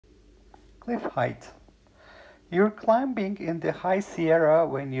Cliff height. You're climbing in the high Sierra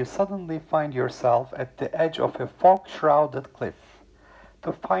when you suddenly find yourself at the edge of a fog-shrouded cliff.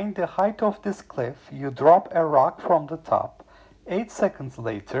 To find the height of this cliff, you drop a rock from the top. 8 seconds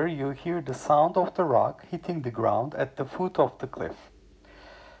later, you hear the sound of the rock hitting the ground at the foot of the cliff.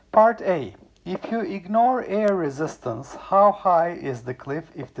 Part A. If you ignore air resistance, how high is the cliff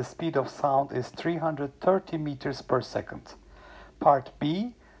if the speed of sound is 330 meters per second? Part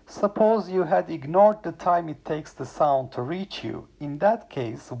B. Suppose you had ignored the time it takes the sound to reach you. In that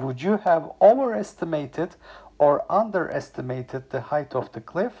case, would you have overestimated or underestimated the height of the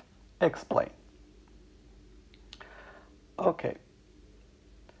cliff? Explain. Okay.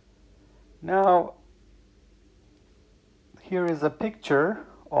 Now, here is a picture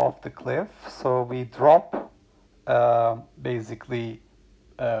of the cliff. So we drop basically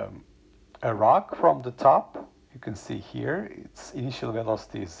a rock from the top. You can see here its initial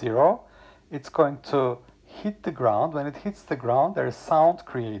velocity is 0. It's going to hit the ground. When it hits the ground, there is sound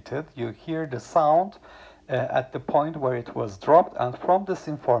created. You hear the sound at the point where it was dropped, and from this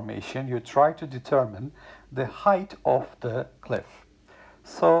information you try to determine the height of the cliff.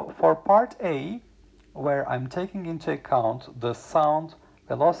 So for part A, where I'm taking into account the sound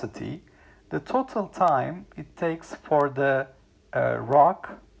velocity, the total time it takes for the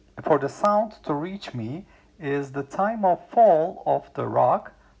for the sound to reach me is the time of fall of the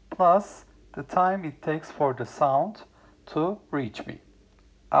rock plus the time it takes for the sound to reach me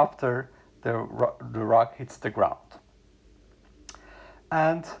after the rock hits the ground.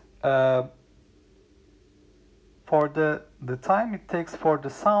 And for the time it takes for the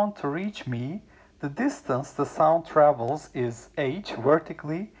sound to reach me, the distance the sound travels is h.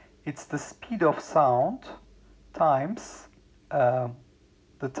 Vertically, it's the speed of sound times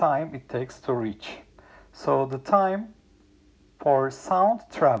the time it takes to reach. So the time for sound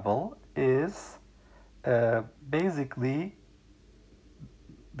travel is basically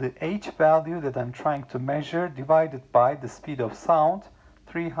the h value that I'm trying to measure divided by the speed of sound,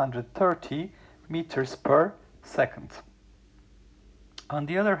 330 meters per second. On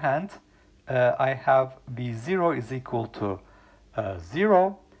the other hand, I have v0 is equal to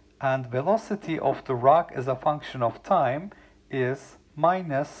 0, and velocity of the rock as a function of time is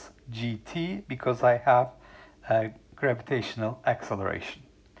minus gt because I have a gravitational acceleration.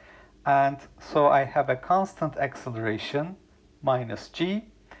 And so I have a constant acceleration minus g.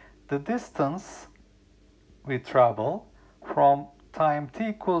 The distance we travel from time t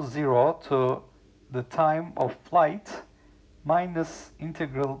equals 0 to the time of flight minus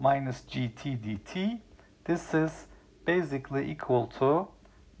integral minus gt dt. This is basically equal to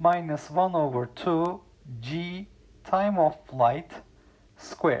minus 1 over 2 g time of flight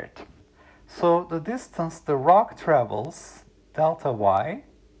squared. So the distance the rock travels, delta y,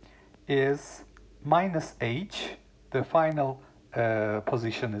 is minus h. The final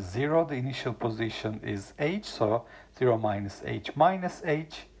position is 0. The initial position is h. So 0 minus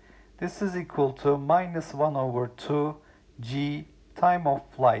h. This is equal to minus 1 over 2 g time of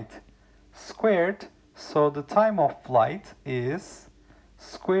flight squared. So the time of flight is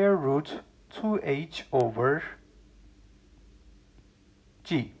square root 2h over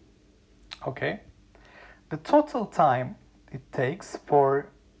g. Okay. The total time it takes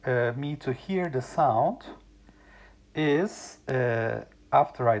for me to hear the sound is,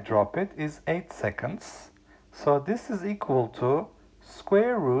 after I drop it, is 8 seconds. So this is equal to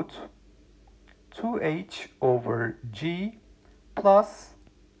square root 2h over g plus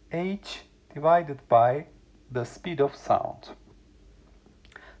h divided by the speed of sound.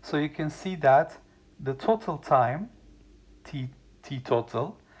 So you can see that the total time, t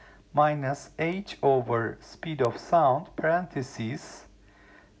total, minus h over speed of sound, parentheses,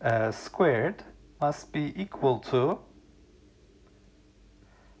 squared, must be equal to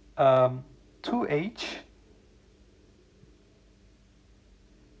 2h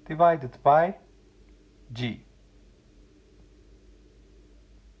divided by g.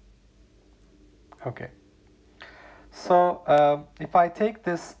 Okay. So if I take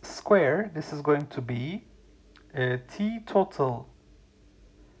this square, this is going to be t total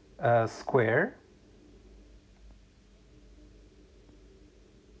square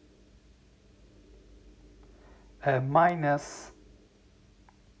minus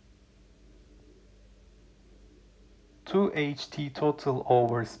 2ht total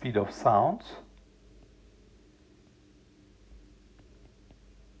over speed of sound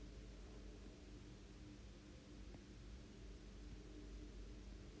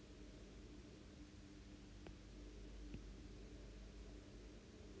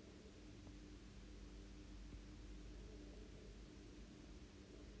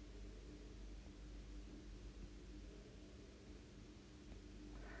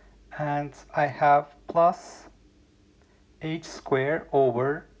and I have plus h square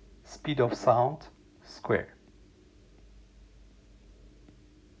over speed of sound square.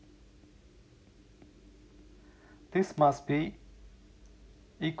 This must be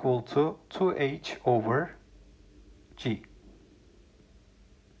equal to 2h over g.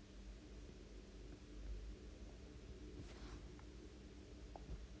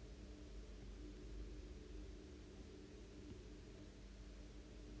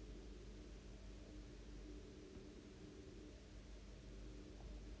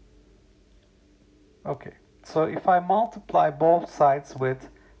 Okay, so if I multiply both sides with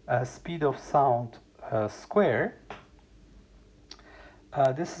speed of sound square,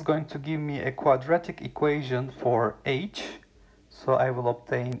 this is going to give me a quadratic equation for h. So I will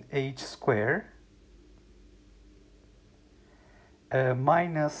obtain h square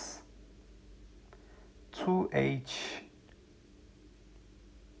minus 2h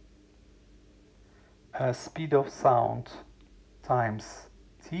speed of sound times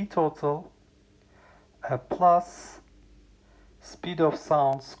t total plus speed of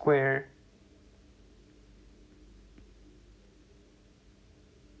sound square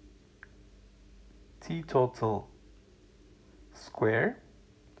t total square.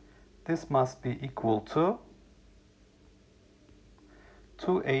 This must be equal to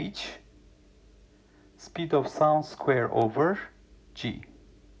 2h speed of sound square over g.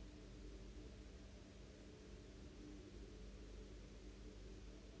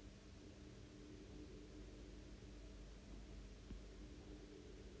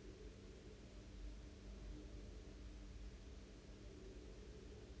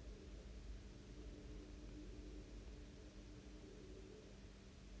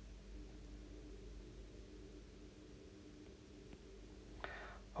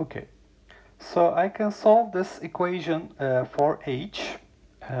 Okay, so I can solve this equation for h.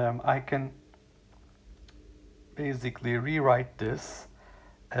 I can basically rewrite this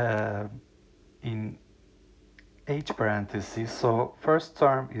in h parentheses. So first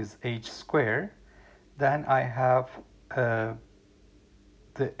term is h square, then I have the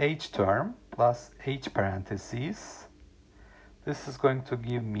h term plus h parentheses. This is going to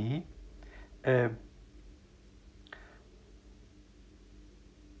give me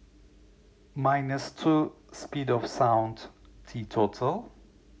minus 2 speed of sound t total,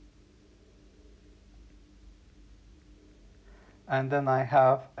 and then I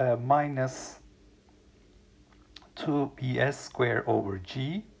have minus 2 PS square over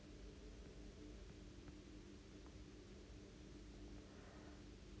g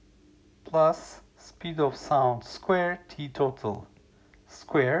plus speed of sound square t total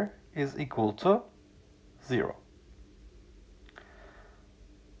square is equal to 0.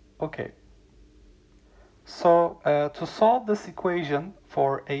 Okay, so to solve this equation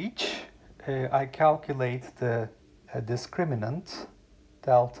for h, I calculate the discriminant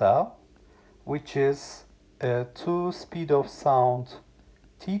delta, which is 2 speed of sound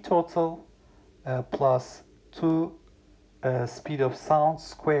t total plus 2 speed of sound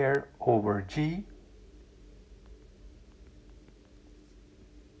square over g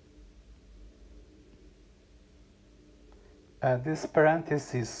this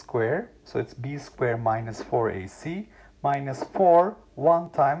parenthesis square, so it's b square minus 4ac minus 4 1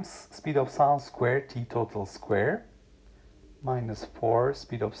 times speed of sound square t total square minus 4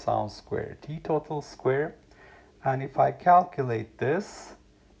 speed of sound square t total square. And if I calculate this,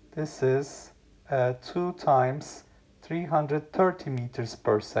 this is 2 times 330 meters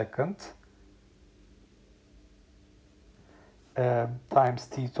per second times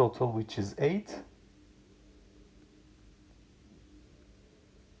t total, which is 8,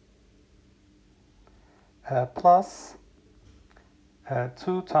 plus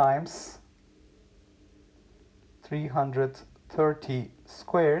 2 times 330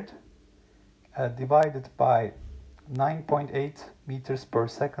 squared divided by 9.8 meters per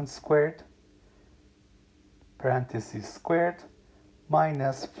second squared parentheses squared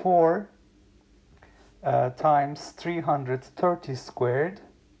minus 4 times 330 squared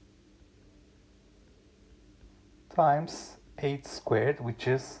times 8 squared, which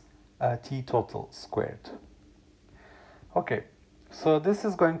is t total squared. Okay, so this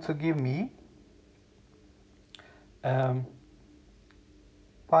is going to give me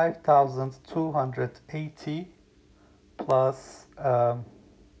 5,280 plus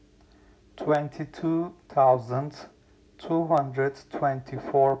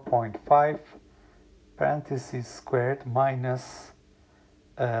 22,224.5 parentheses squared minus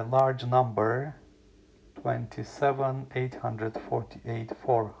a large number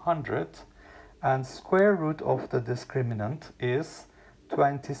 27,848,400, and square root of the discriminant is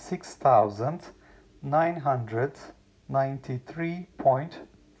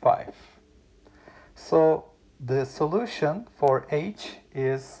 26,993.5. So the solution for h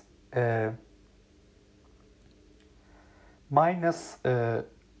is minus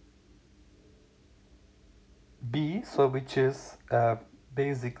b, so which is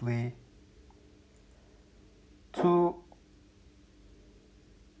basically 2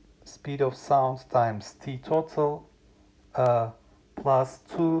 speed of sound times t total plus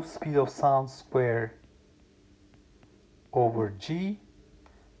 2 speed of sound square over g,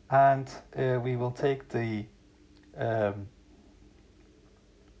 and we will take the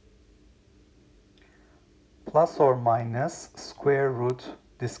plus or minus square root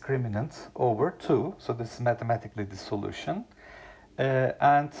discriminant over 2, so this is mathematically the solution,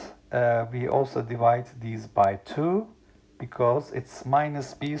 and we also divide these by 2 because it's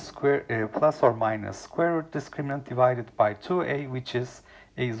minus b square plus or minus square root discriminant divided by 2a, which is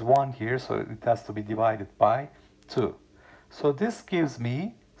a is 1 here, so it has to be divided by 2. So this gives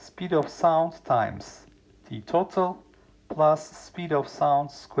me speed of sound times t total plus speed of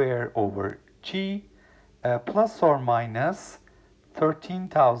sound square over g plus or minus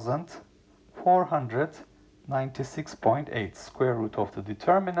 13,496.8, square root of the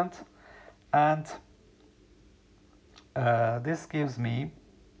determinant, and this gives me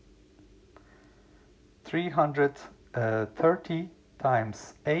 330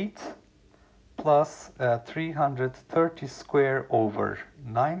 times 8 plus 330 square over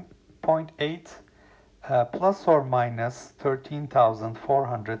 9.8 plus or minus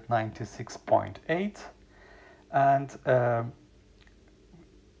 13,496.8, and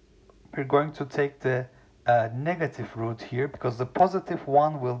we're going to take the negative root here because the positive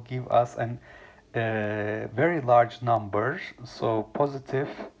one will give us a very large number, so positive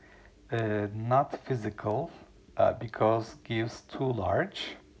not physical because gives too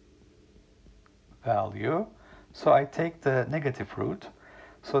large value, so I take the negative root,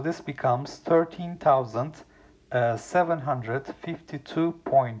 so this becomes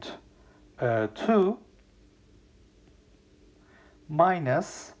 13,752.2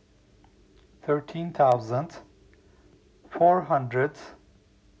 minus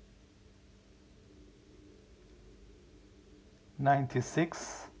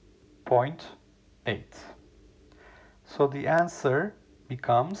So the answer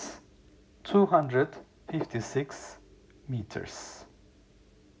becomes 256 meters.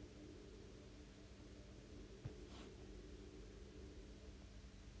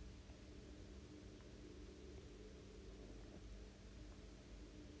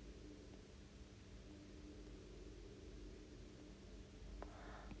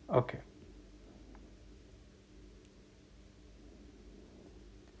 Okay.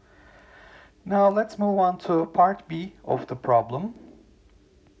 Now let's move on to part B of the problem.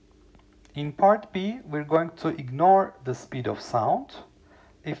 In part B, we're going to ignore the speed of sound.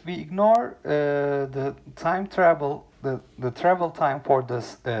 If we ignore the travel time for the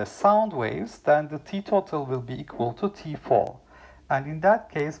sound waves, then the t total will be equal to t fall. And in that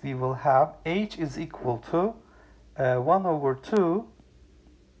case, we will have h is equal to 1 over 2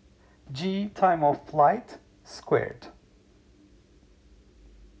 g time of flight squared.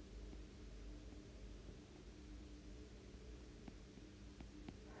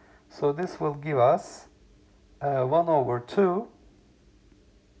 So this will give us 1 over 2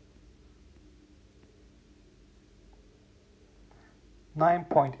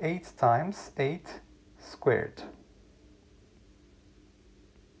 9.8 times 8 squared.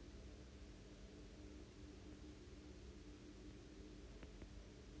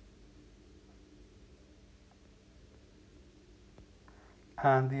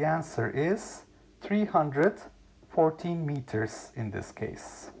 And the answer is 314 meters in this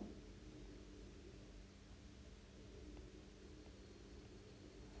case.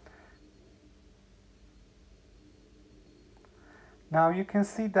 Now you can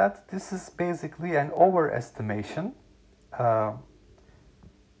see that this is basically an overestimation. The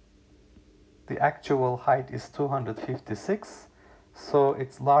actual height is 256, so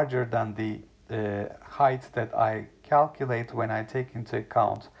it's larger than the height that I calculate when I take into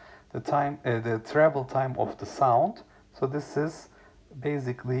account the time, the travel time of the sound. So this is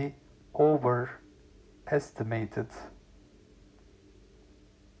basically overestimated.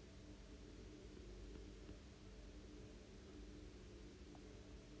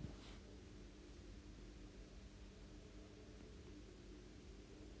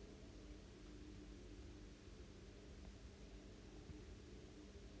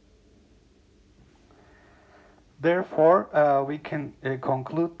 Therefore, we can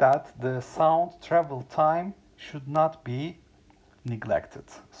conclude that the sound travel time should not be neglected.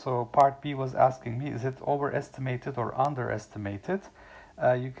 So part B was asking me, is it overestimated or underestimated?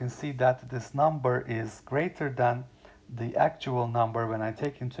 You can see that this number is greater than the actual number when I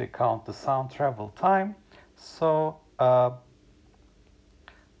take into account the sound travel time. So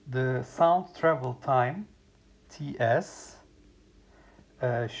the sound travel time, TS,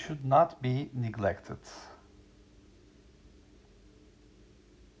 should not be neglected.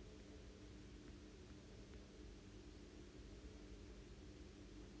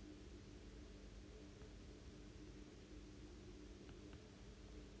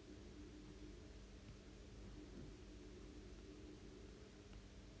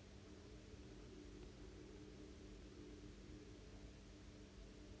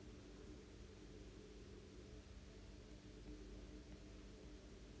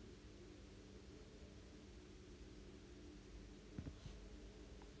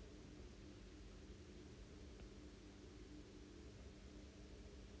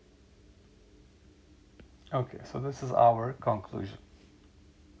 Okay, so this is our conclusion.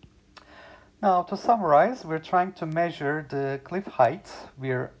 Now, to summarize, we're trying to measure the cliff height.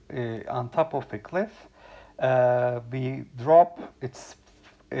 We're on top of the cliff. We drop, it's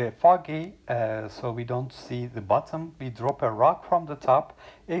foggy, so we don't see the bottom. We drop a rock from the top.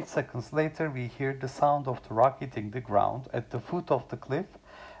 8 seconds later, we hear the sound of the rock hitting the ground at the foot of the cliff.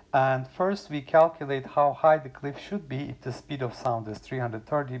 And first we calculate how high the cliff should be if the speed of sound is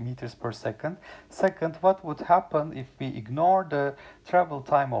 330 meters per second. Second, what would happen if we ignore the travel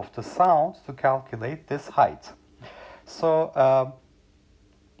time of the sound to calculate this height? So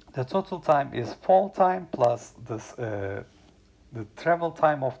the total time is fall time plus this, the travel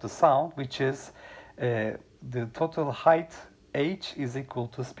time of the sound, which is the total height h is equal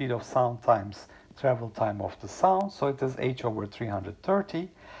to speed of sound times travel time of the sound. So it is h over 330.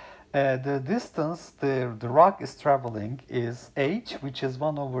 The distance the rock is traveling is h, which is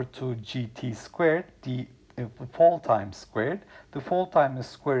 1 over 2 gt squared, the fall time squared. The fall time is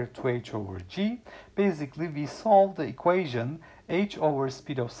square root 2h over g. Basically, we solve the equation h over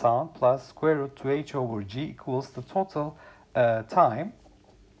speed of sound plus square root 2h over g equals the total time.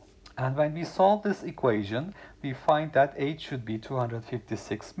 And when we solve this equation, we find that h should be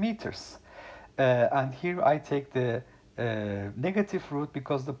 256 meters. And here I take the negative root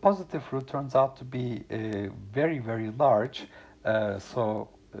because the positive root turns out to be very, very large. So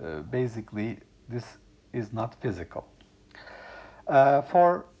basically, this is not physical. If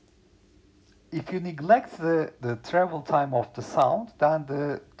you neglect the travel time of the sound, then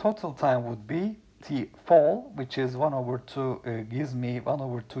the total time would be t fall, which is 1 over 2, gives me 1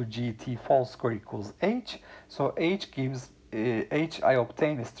 over 2 g t fall square equals h. So h gives h I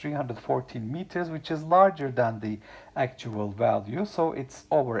obtain is 314 meters, which is larger than the actual value, so it's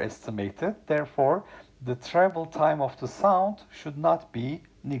overestimated. Therefore, the travel time of the sound should not be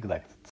neglected.